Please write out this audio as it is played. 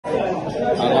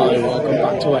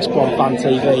to West Brom Fan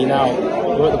TV now.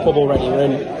 We're at the pub already. We're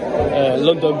in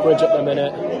London Bridge at the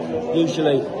minute.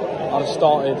 Usually I'd have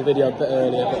started the video a bit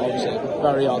earlier, but obviously it's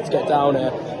very hard to get down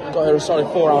here. Got here a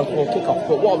solid 4 hours before kick-off.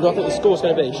 But what do I think the score's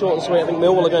going to be? Short and sweet. I think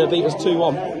Millwall are going to beat us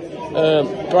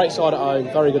 2-1. Great side at home,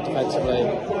 very good defensively.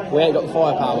 We ain't got the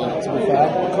firepower, to be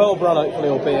fair. Carl Bromwich hopefully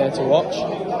will be here to watch.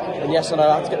 And yes, I know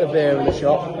I had to get the beer in the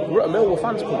shop. We're at a Millwall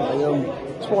fans pub, I think.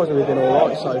 Surprisingly, we've been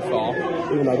alright so far,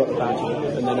 even though I got the badge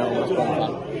and they know I'm a West Brom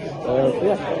fan.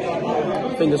 Yeah,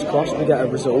 fingers crossed we get a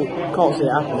result. Can't see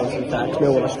it happening, to be fair, because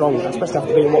Millwall are stronger, especially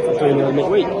after being Watford 3-0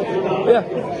 midweek. But yeah,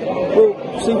 we'll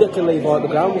see Dick and Levi at the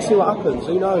ground, we'll see what happens,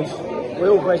 who knows. We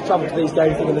always travel to these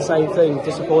games thinking the same thing,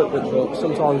 disappointment, but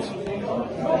sometimes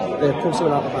they pull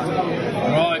something out the back.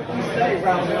 Right,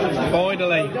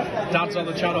 finally, Dad's on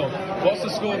the channel. What's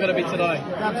the score going to be today?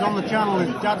 Dad's on the channel,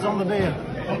 Dad's on the beer.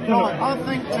 Right, I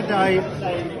think today,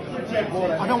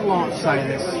 I don't like to say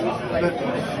this, but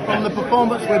from the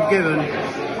performance we've given,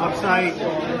 I'd say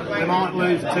they might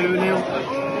lose 2-0.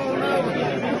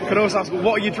 Can I also ask,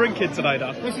 what are you drinking today,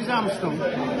 Dad? This is Amstel.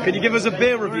 Can you give us a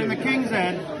beer We're review? in the King's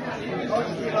Head,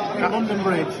 at London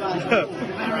Bridge.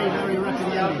 Very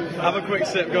recommended. Have a quick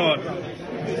sip, go on.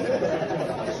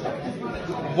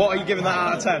 What are you giving that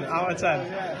out of 10? Out of 10?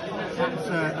 That's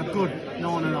a good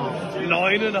 9.5.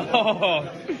 9.5.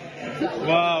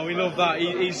 Wow, we love that.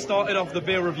 He started off the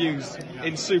beer reviews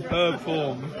in superb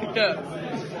form. Yeah.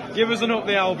 Give us an up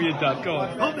the Albion, Dad. Go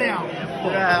on. Up the Albion.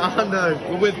 Yeah, I know.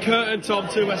 We're with Kurt and Tom,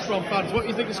 2 West Brom fans. What do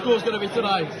you think the score's going to be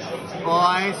today?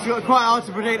 Oh, it's quite hard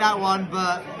to predict that one,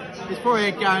 but it's probably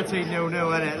a guaranteed 0-0,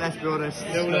 isn't it? Let's be honest.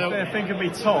 0-0. I think it'll be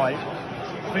tight.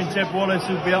 I think Jeb Wallace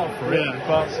will be up for it,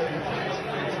 but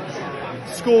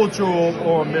score draw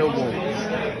or a Millwall.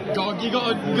 God, you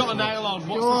got a nail on.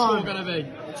 What's the score going to be?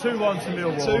 2-1 to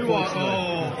Millwall. 2-1.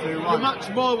 Oh, 2-1. You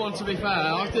matched my one, to be fair.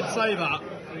 I did say that,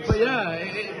 but yeah,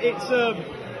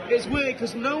 it's weird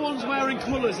because no one's wearing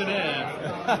colours in here,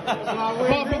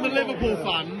 apart from the Liverpool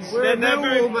fans. We're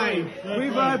Millwall, mate.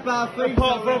 We've heard bad things.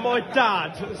 Apart from my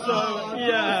dad, so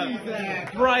yeah,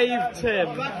 brave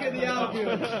Tim. Back at the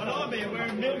Albion. I'm here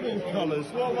wearing Millwall colours.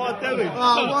 What am I doing?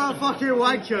 Oh, what a fucking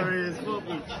wanker he is.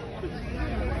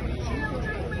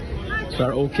 So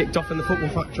it all kicked off in the football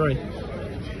factory.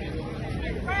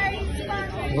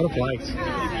 What a place.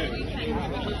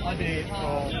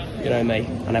 You know me,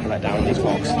 I never let down in these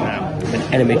vlogs. Now, I'm in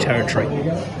enemy territory.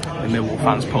 The Millwall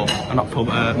fans pub, not pub,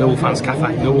 Millwall fans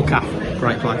cafe, Millwall Cafe,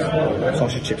 great place.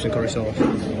 Sausage, chips and curry sauce.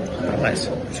 Let's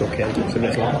chuck in some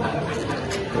little.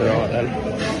 Alright then.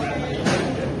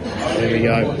 Here we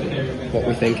go. What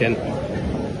we're thinking.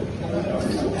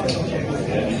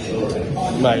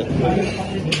 Mate.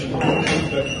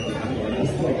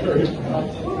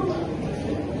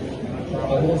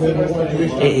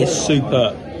 It is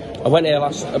superb. I went here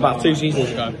about 2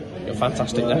 seasons ago. You're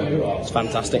fantastic now. It's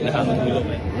fantastic now. We love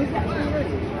it.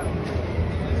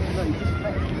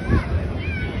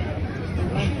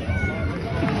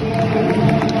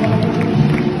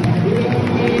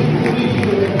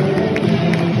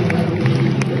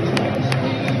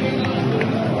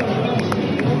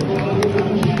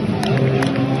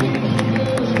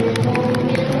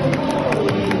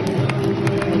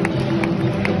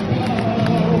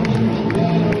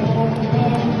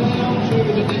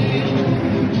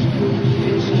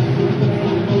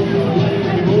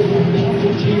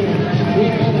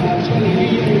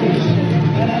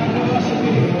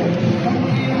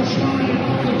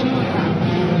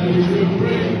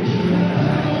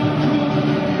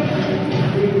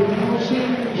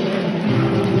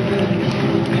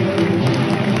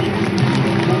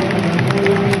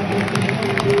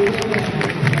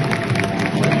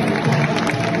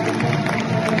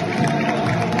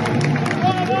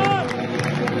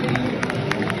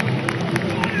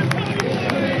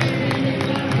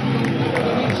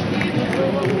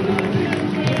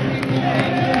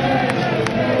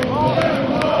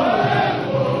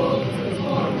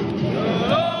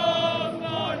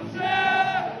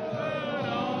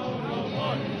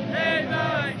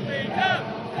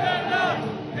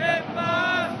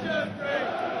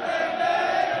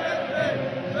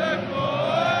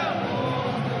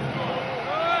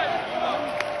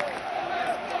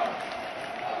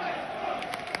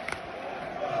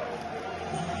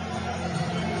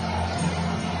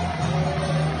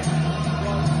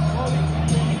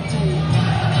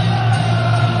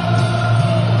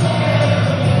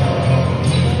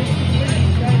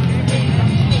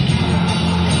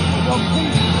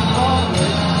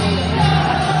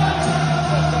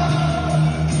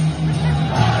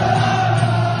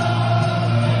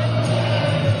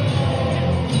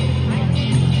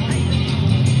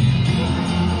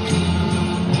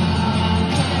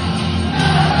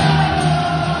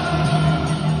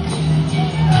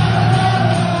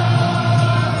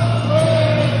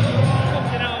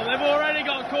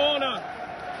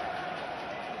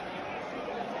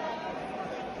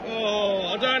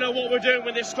 Oh, I don't know what we're doing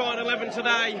with this starting 11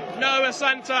 today. No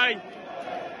Asante.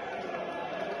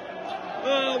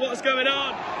 Oh, what's going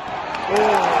on? Oh.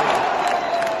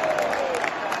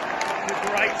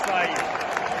 Great save.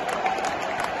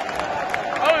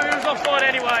 Oh, he was offside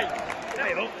anyway. There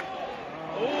you go.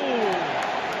 Oh.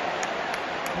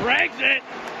 Brexit.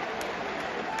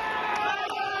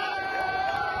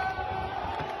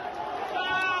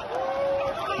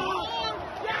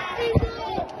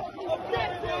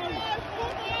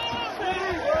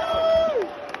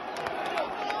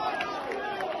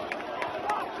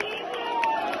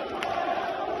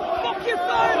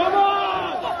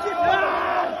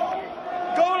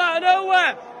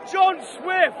 John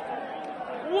Swift,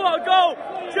 what a goal!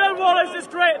 Joe Wallace is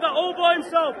great, that all by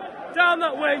himself, down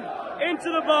that wing, into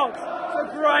the box. It's a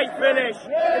great finish.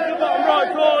 Into the bottom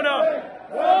right corner.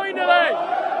 Finally!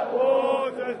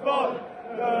 Waters ball,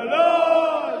 the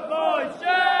Lord my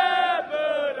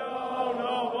shepherd on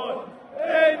the wood.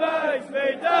 He makes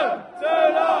me down to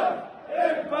life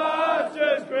in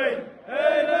pastures green. He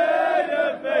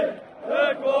leadeth me the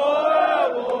quiet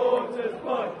waters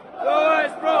by. Go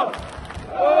West Brom!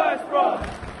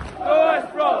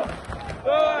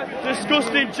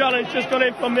 Disgusting challenge just gone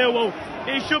in for Millwall.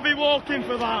 He should be walking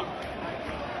for that.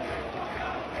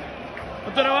 I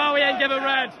don't know how he ain't given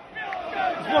red.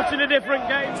 He's watching a different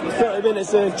game. 30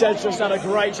 minutes in, Jed's just had a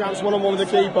great chance one-on-one with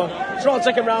the keeper. Tried to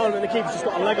take him round and the keeper's just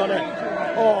got a leg on it.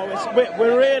 Oh,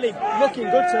 we're really looking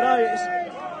good today.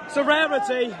 It's a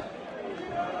rarity.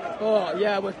 Oh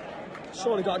yeah, we've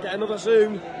surely got to get another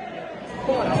soon.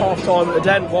 Half time at the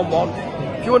Den, 1-1.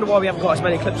 If you wonder why we haven't got as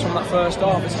many clips from that first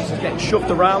half, it's because it's getting shoved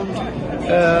around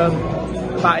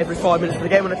about every 5 minutes of the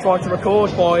game when I tried to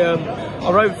record by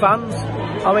our own fans.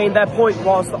 I mean, their point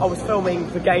was that I was filming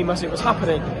the game as it was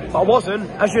happening, but I wasn't.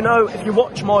 As you know, if you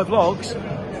watch my vlogs,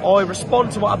 I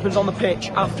respond to what happens on the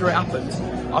pitch after it happens.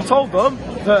 I told them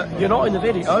that you're not in the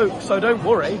video, so don't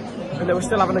worry, and they were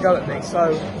still having a go at me,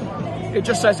 so it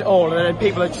just says it all, and then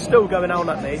people are just still going on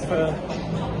at me for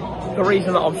the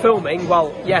reason that I'm filming.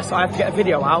 Well, yes, I have to get a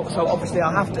video out, so obviously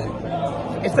I have to.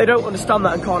 If they don't understand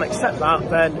that and can't accept that,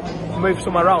 then move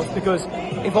somewhere else, because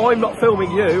if I'm not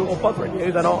filming you or bothering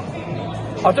you, then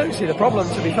I don't see the problem,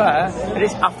 to be fair. It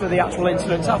is after the actual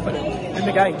incidents happening in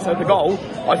the game. So the goal,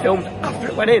 I filmed after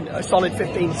it went in, a solid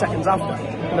 15 seconds after,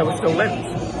 and there were still limbs.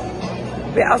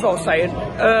 But yeah, as I was saying,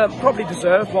 probably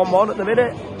deserved 1-1 at the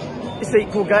minute. It's an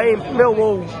equal game.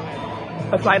 Millwall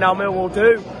are playing how Millwall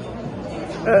do.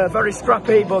 Very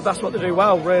scrappy, but that's what they do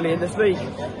well, really, in this league.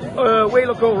 We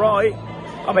look all right.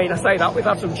 I mean, I say that, we've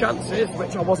had some chances,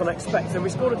 which I wasn't expecting. We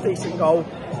scored a decent goal,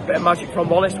 bit of magic from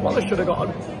Wallace. Wallace should have got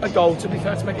a goal, to be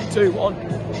fair, to make it 2-1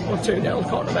 or 2-0,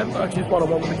 can't remember, because it's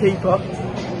 1-1 with the keeper.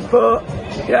 But,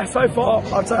 yeah, so far,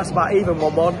 I'd say that's about even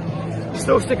 1-1.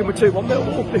 Still sticking with 2-1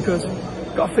 Millwall, because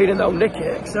I've got a feeling they'll nick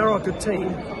it, because they're a good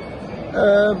team.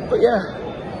 But, yeah.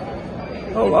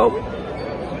 Oh, well.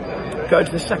 Go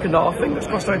to the second half, fingers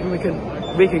crossed, hoping we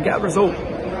can get a result.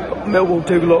 But Millwall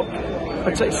do look,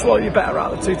 I'd say, slightly better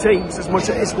out of the two teams, as much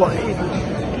as it's quite even.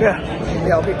 Yeah,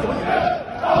 I'll be cool.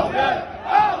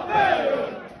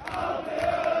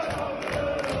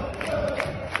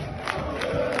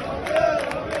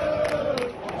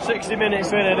 60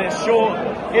 minutes in and it's short.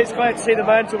 It's great to see the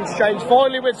momentum's change.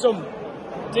 Finally with some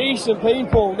decent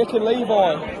people. Nick and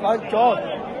Levi, thank God.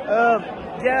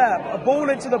 Yeah, a ball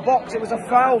into the box. It was a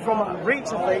foul from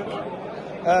Reach, I think.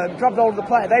 Grabbed hold of the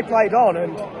player. They played on,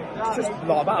 and it's just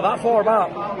not about that far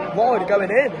about wide going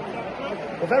in.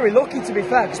 We're very lucky, to be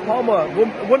fair, because Palmer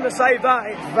wouldn't have saved that.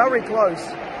 It's very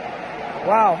close.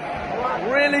 Wow.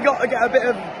 Really got to get a bit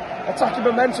of attacking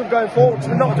momentum going forward, because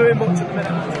we're not doing much at the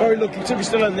minute. Very lucky to be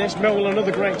still in this. Millwall,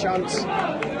 another great chance.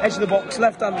 Edge of the box,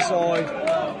 left-hand side.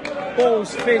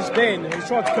 Ball's fizzed in. He's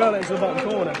tried to curl it into the bottom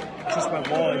corner. Just went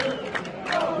wide.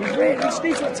 We just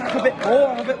need to attack a bit more,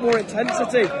 have a bit more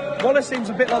intensity. Wallace seems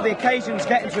a bit like the occasion's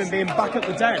getting to him being back at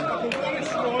the Den.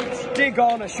 Dig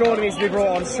on, surely needs to be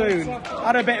brought on soon.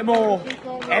 Add a bit more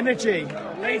energy.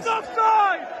 He's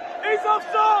offside! He's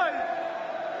offside!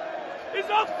 He's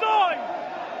offside!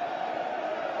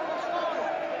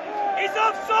 He's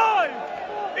offside!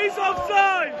 He's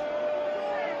offside!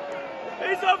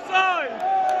 He's offside!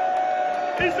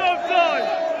 He's offside!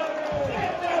 Sit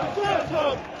down, shut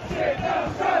up! Sit down,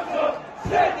 shut up!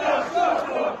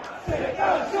 Sit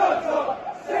down, shut up!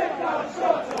 Sit down,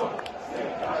 shut up!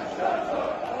 Sit down, shut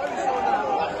up!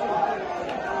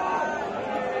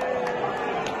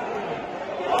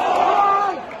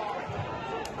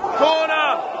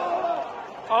 Corner!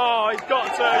 Oh, he's got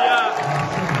to, yeah.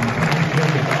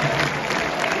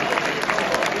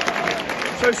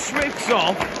 So Swift's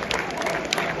off.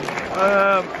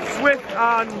 Swift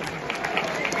and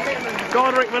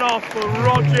Godric went off for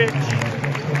Rogic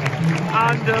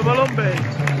and Malumbi.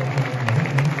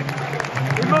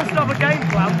 We must have a game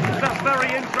plan, because that's very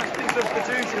interesting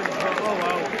substitution. Oh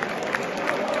well.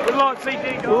 We'd like to see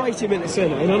Dean We're 80 minutes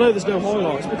in, and I know there's no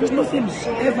highlights because nothing's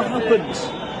ever happened.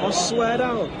 I swear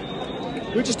down.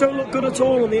 We just don't look good at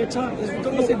all on the attack. We've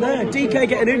got nothing there. DK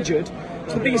getting injured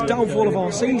is the biggest downfall of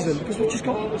our season because we've just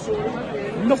got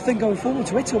nothing going forward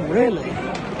to hit him, really,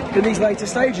 in these later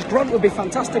stages. Grant would be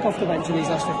fantastic off the bench in these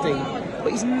last 15,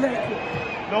 but he's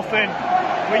nothing.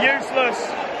 We're useless.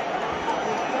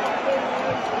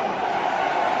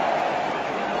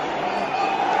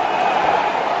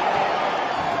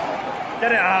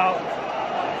 Get it out.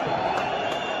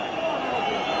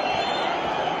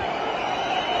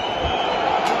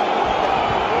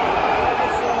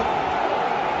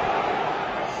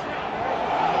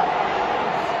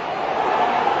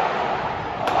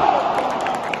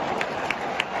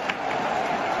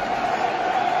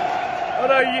 I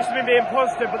know you used to be being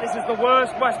positive, but this is the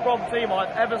worst West Brom team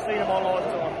I've ever seen in my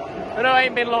lifetime. I know it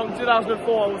ain't been long, 2004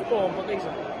 I was born, but these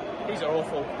are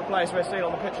awful. The players we're seeing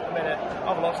on the pitch at the minute,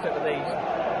 I've lost it with these.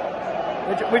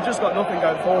 We've just got nothing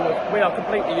going forward. We are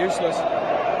completely useless.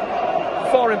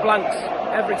 Firing blanks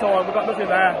every time, we've got nothing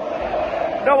there.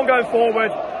 No one going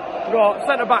forward. We've got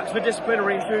centre-backs with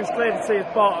disciplinary issues. Clear to see as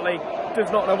Bartley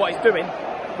does not know what he's doing.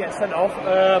 He gets sent off.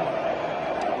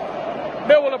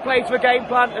 Millwall have played to a game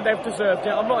plan and they've deserved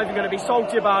it. I'm not even going to be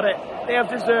salty about it. They have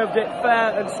deserved it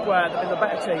fair and square. They've been the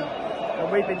better team. And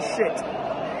we've been shit.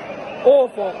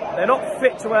 Awful. They're not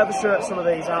fit to wear the shirts, some of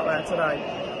these out there today.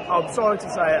 I'm sorry to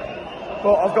say it,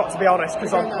 but I've got to be honest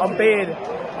because I'm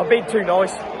being too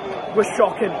nice. We're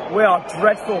shocking. We are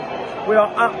dreadful. We are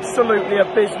absolutely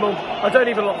abysmal. I don't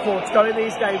even look forward to going to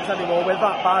these games anymore. We're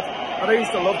that bad. And I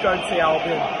used to love going to see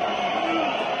Albion.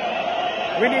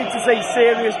 We need to see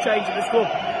serious change in this club.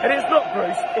 And it's not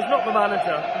Bruce, it's not the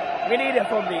manager. We need it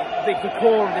from the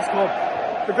core of this club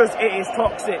because it is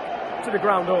toxic to the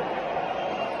ground up.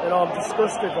 And I'm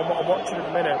disgusted by what I'm watching at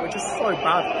the minute. We're just so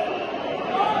bad.